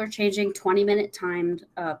cool color changing 20-minute timed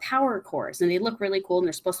power cores, and they look really cool, and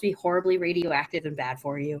they're supposed to be horribly radioactive and bad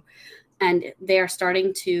for you. And they are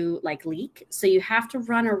starting to like leak. So you have to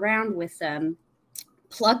run around with them,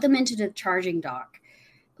 plug them into the charging dock,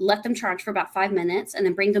 let them charge for about 5 minutes, and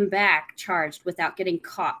then bring them back charged without getting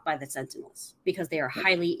caught by the sentinels because they are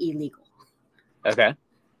highly illegal. Okay.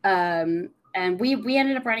 And we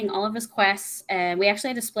ended up running all of his quests, and we actually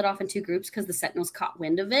had to split off in 2 groups because the sentinels caught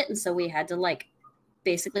wind of it. And so we had to like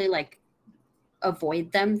basically like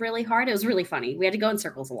avoid them really hard. It was really funny. We had to go in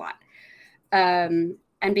circles a lot.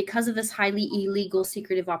 And because of this highly illegal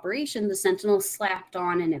secretive operation, the sentinels slapped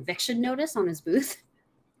on an eviction notice on his booth.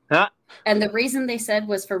 Huh? And the reason they said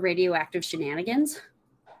was for radioactive shenanigans.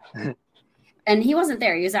 And he wasn't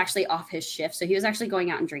there. He was actually off his shift. So he was actually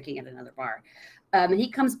going out and drinking at another bar. And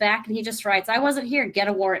he comes back and he just writes, "I wasn't here. Get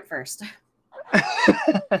a warrant first."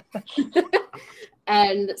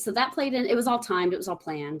 And so that played in. It was all timed. It was all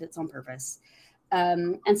planned. It's on purpose.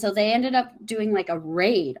 And so they ended up doing like a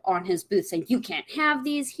raid on his booth saying, "You can't have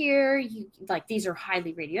these here. Like these are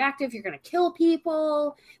highly radioactive. You're going to kill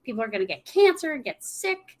people. People are going to get cancer and get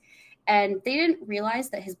sick." And they didn't realize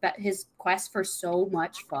that his quest for so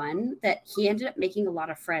much fun that he ended up making a lot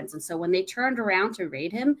of friends. And so when they turned around to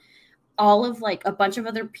raid him, all of like a bunch of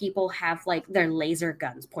other people have like their laser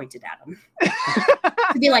guns pointed at him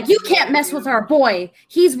to be like, "You can't mess with our boy.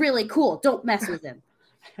 He's really cool. Don't mess with him."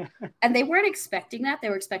 And they weren't expecting that. They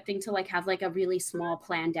were expecting to like have like a really small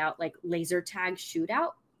planned out like laser tag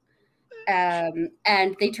shootout. And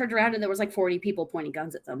they turned around and there was like 40 people pointing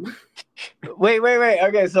guns at them. Wait.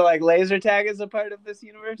 Okay, so like laser tag is a part of this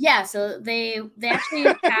universe? Yeah, so they actually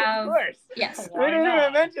have. Of course. Yes. We didn't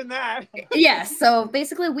even mention that. Yes. So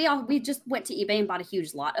basically we just went to eBay and bought a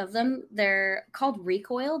huge lot of them. They're called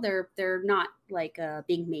Recoil. They're not like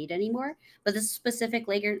being made anymore, but this specific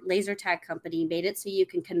laser tag company made it so you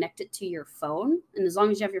can connect it to your phone, and as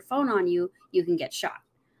long as you have your phone on you can get shot.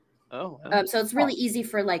 Oh, wow. So it's really easy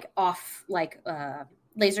for like off like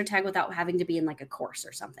laser tag without having to be in like a course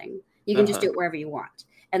or something. You can just do it wherever you want.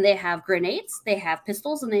 And they have grenades, they have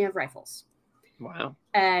pistols, and they have rifles. Wow.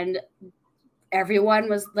 And everyone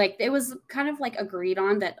was like, it was kind of like agreed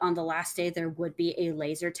on that on the last day there would be a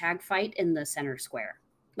laser tag fight in the center square,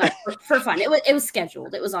 like for fun. It was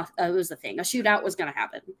scheduled. It was a thing. A shootout was going to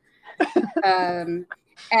happen.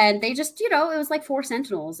 And they just, it was like 4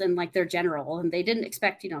 sentinels and like their general, and they didn't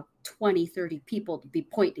expect, 20, 30 people to be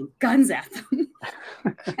pointing guns at them.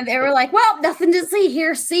 And they were like, "Well, nothing to see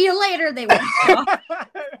here. See you later." They went off.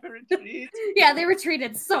 Retreat. Yeah, they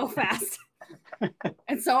retreated so fast.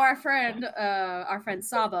 And so our friend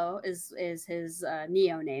Sabo is his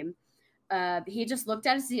Neo name. He just looked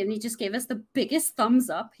at us and he just gave us the biggest thumbs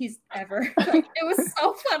up he's ever. It was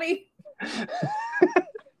so funny.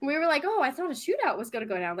 We were like, "Oh, I thought a shootout was going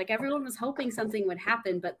to go down." Like everyone was hoping something would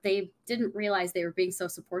happen, but they didn't realize they were being so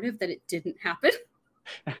supportive that it didn't happen.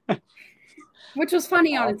 Which was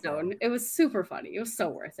funny on its own. It was super funny. It was so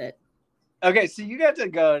worth it. Okay, so you got to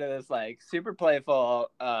go to this like super playful,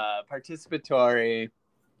 participatory,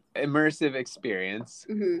 immersive experience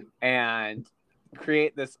and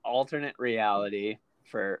create this alternate reality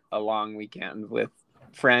for a long weekend with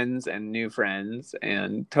friends and new friends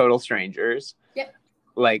and total strangers. Yep.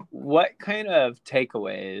 Like, what kind of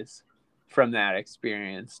takeaways from that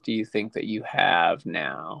experience do you think that you have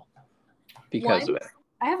now because of it?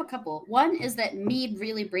 I have a couple. One is that mead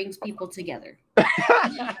really brings people together.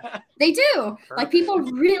 They do. Like people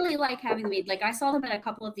really like having mead. Like I saw them at a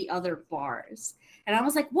couple of the other bars, and I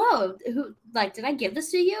was like, "Whoa, did I give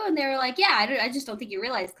this to you?" And they were like, "Yeah, I just don't think you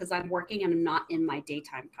realize because I'm working and I'm not in my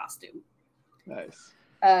daytime costume." Nice.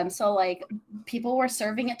 So like people were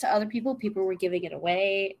serving it to other people. People were giving it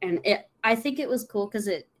away, and I think it was cool because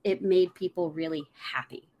it made people really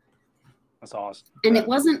happy. That's awesome. And it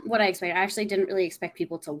wasn't what I expected. I actually didn't really expect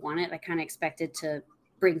people to want it. I kind of expected to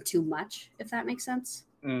bring too much, if that makes sense.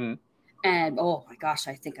 Mm-hmm. And oh my gosh,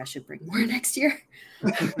 I think I should bring more next year.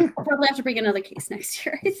 I'll probably have to bring another case next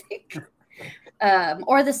year, I think.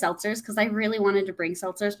 Or the seltzers, because I really wanted to bring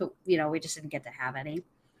seltzers, but we just didn't get to have any.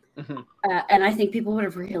 Mm-hmm. And I think people would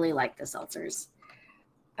have really liked the seltzers,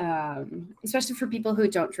 especially for people who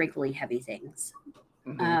don't drink really heavy things.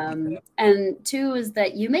 Mm-hmm. And 2 is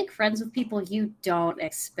that you make friends with people you don't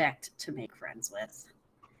expect to make friends with.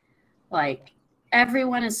 Like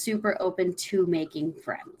everyone is super open to making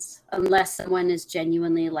friends, unless someone is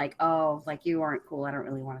genuinely like, oh, like you aren't cool, I don't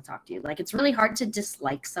really want to talk to you. Like it's really hard to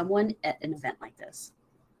dislike someone at an event like this.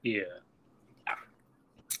 Yeah.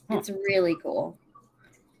 It's really cool.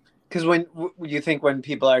 Because when you think when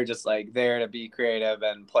people are just like there to be creative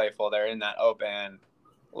and playful, they're in that open,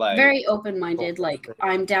 like Very open-minded, like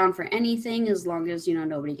I'm down for anything as long as, you know,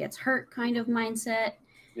 nobody gets hurt kind of mindset.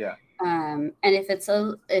 Yeah. And if it's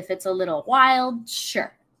a little wild,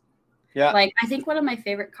 sure. Yeah. Like I think one of my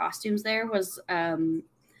favorite costumes there was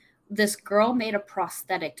this girl made a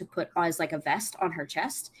prosthetic to put as like a vest on her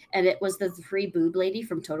chest, and it was the free boob lady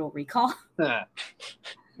from Total Recall.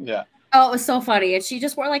 Yeah. Oh, it was so funny. And she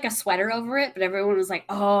just wore like a sweater over it, but everyone was like,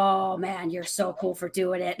 oh man, you're so cool for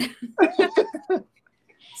doing it.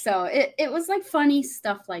 So it was like funny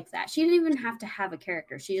stuff like that. She didn't even have to have a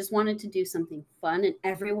character. She just wanted to do something fun, and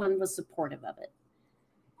everyone was supportive of it.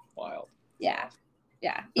 Wild. Yeah.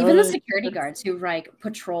 Yeah. Even the security guards who like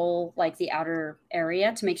patrol like the outer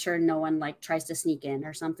area to make sure no one like tries to sneak in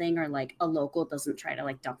or something, or like a local doesn't try to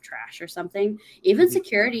like dump trash or something. Even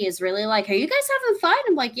security is really like, are you guys having fun?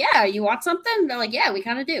 I'm like, yeah, you want something? They're like, yeah, we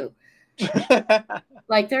kind of do.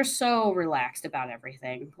 Like they're so relaxed about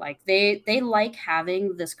everything. Like they like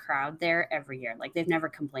having this crowd there every year. Like they've never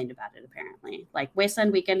complained about it apparently. Like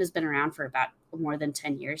Wasteland Weekend has been around for about more than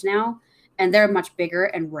 10 years now, and they're a much bigger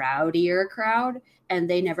and rowdier crowd, and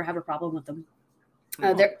they never have a problem with them.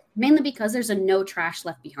 They're mainly because there's a no trash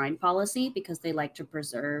left behind policy, because they like to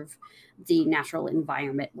preserve the natural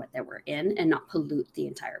environment that we're in and not pollute the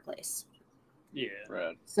entire place. Yeah.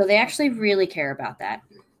 Right. So they actually really care about that.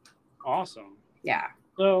 Awesome. Yeah.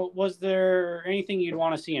 So was there anything you'd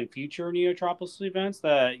want to see in future NeoTropolis events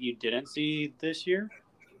that you didn't see this year?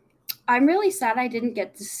 I'm really sad I didn't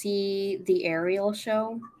get to see the aerial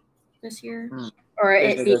show this year. Or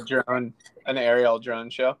Is it an aerial drone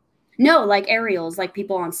show? No, like aerials, like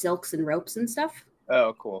people on silks and ropes and stuff.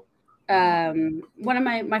 Oh, cool. One of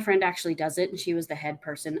my friend actually does it, and she was the head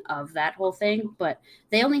person of that whole thing, but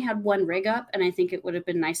they only had one rig up, and I think it would have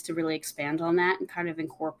been nice to really expand on that and kind of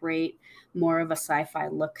incorporate more of a sci-fi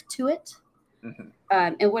look to it.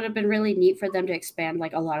 It would have been really neat for them to expand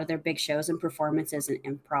like a lot of their big shows and performances and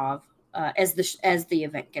improv as the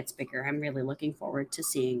event gets bigger. I'm really looking forward to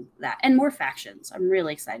seeing that, and more factions. I'm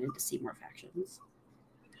really excited to see more factions.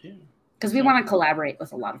 Yeah. Because we want to collaborate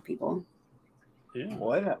with a lot of people. Yeah.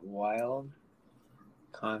 What a wild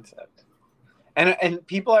concept. And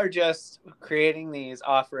people are just creating these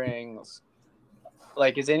offerings.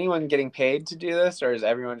 Like, is anyone getting paid to do this, or is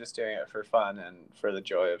everyone just doing it for fun and for the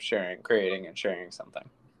joy of creating and sharing something?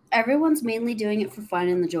 Everyone's mainly doing it for fun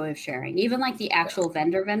and the joy of sharing. Even like the actual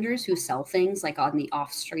vendors who sell things like on the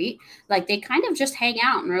off street, like they kind of just hang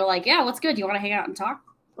out and they're like, yeah, what's good? You want to hang out and talk?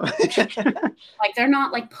 Like they're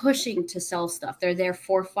not like pushing to sell stuff. They're there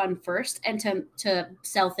for fun first, and to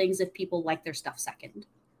sell things if people like their stuff second.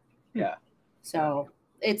 Yeah. So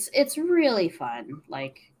it's really fun.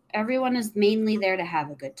 Like everyone is mainly there to have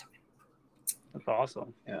a good time. That's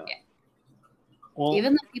awesome. Yeah. Well,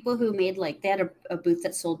 Even the people who made like, they had a booth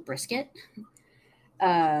that sold brisket,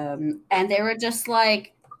 and they were just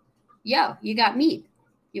like, yo, you got meat,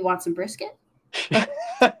 you want some brisket?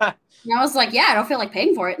 And I was like, yeah, I don't feel like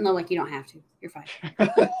paying for it. And they're like, you don't have to. You're fine.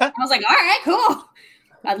 I was like, all right, cool.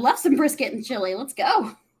 I'd love some brisket and chili. Let's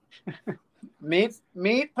go. meat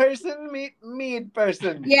person, meat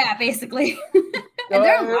person. Yeah, basically. And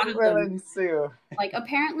there are a lot of them. Ensue. Like,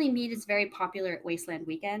 apparently meat is very popular at Wasteland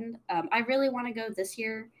Weekend. I really want to go this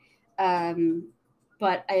year.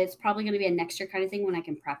 But it's probably going to be a next year kind of thing when I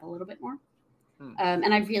can prep a little bit more.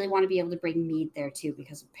 And I really want to be able to bring mead there too,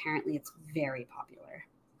 because apparently it's very popular.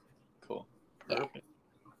 Cool. Perfect.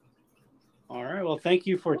 Yeah. All right. Well, thank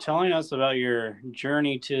you for telling us about your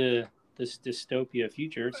journey to this dystopia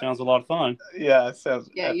future. It sounds a lot of fun. Yeah, it sounds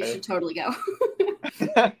epic. You should totally go.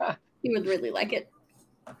 You would really like it.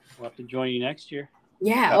 We'll have to join you next year.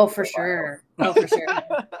 Yeah. Oh, for sure. Oh, for sure.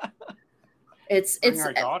 It's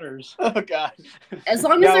our daughters. Oh God. As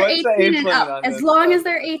long as they're 18 and up. As long as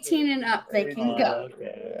they're 18 and up, they can go.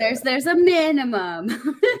 Okay. There's a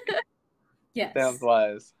minimum. Yes. Sounds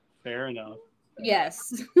wise. Fair enough.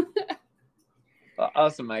 Yes. Well,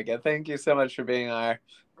 awesome, Micah. Thank you so much for being our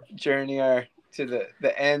journeyer to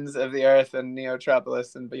the ends of the earth and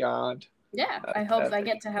NeoTropolis and beyond. Yeah. I hope I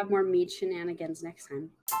get to have more mead shenanigans next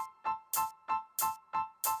time.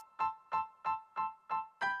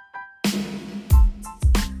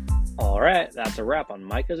 Alright, that's a wrap on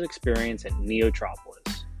Micah's experience at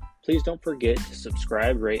NeoTropolis. Please don't forget to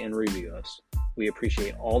subscribe, rate, and review us. We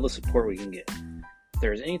appreciate all the support we can get.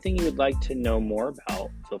 there's anything you would like to know more about,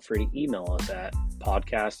 feel free to email us at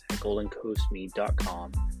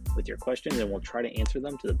podcast@goldencoastmead.com with your questions, and we'll try to answer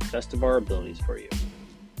them to the best of our abilities for you.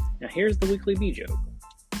 Now here's the weekly bee joke.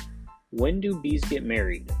 When do bees get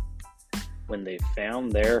married? When they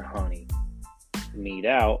found their honey. Mead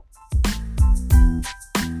out.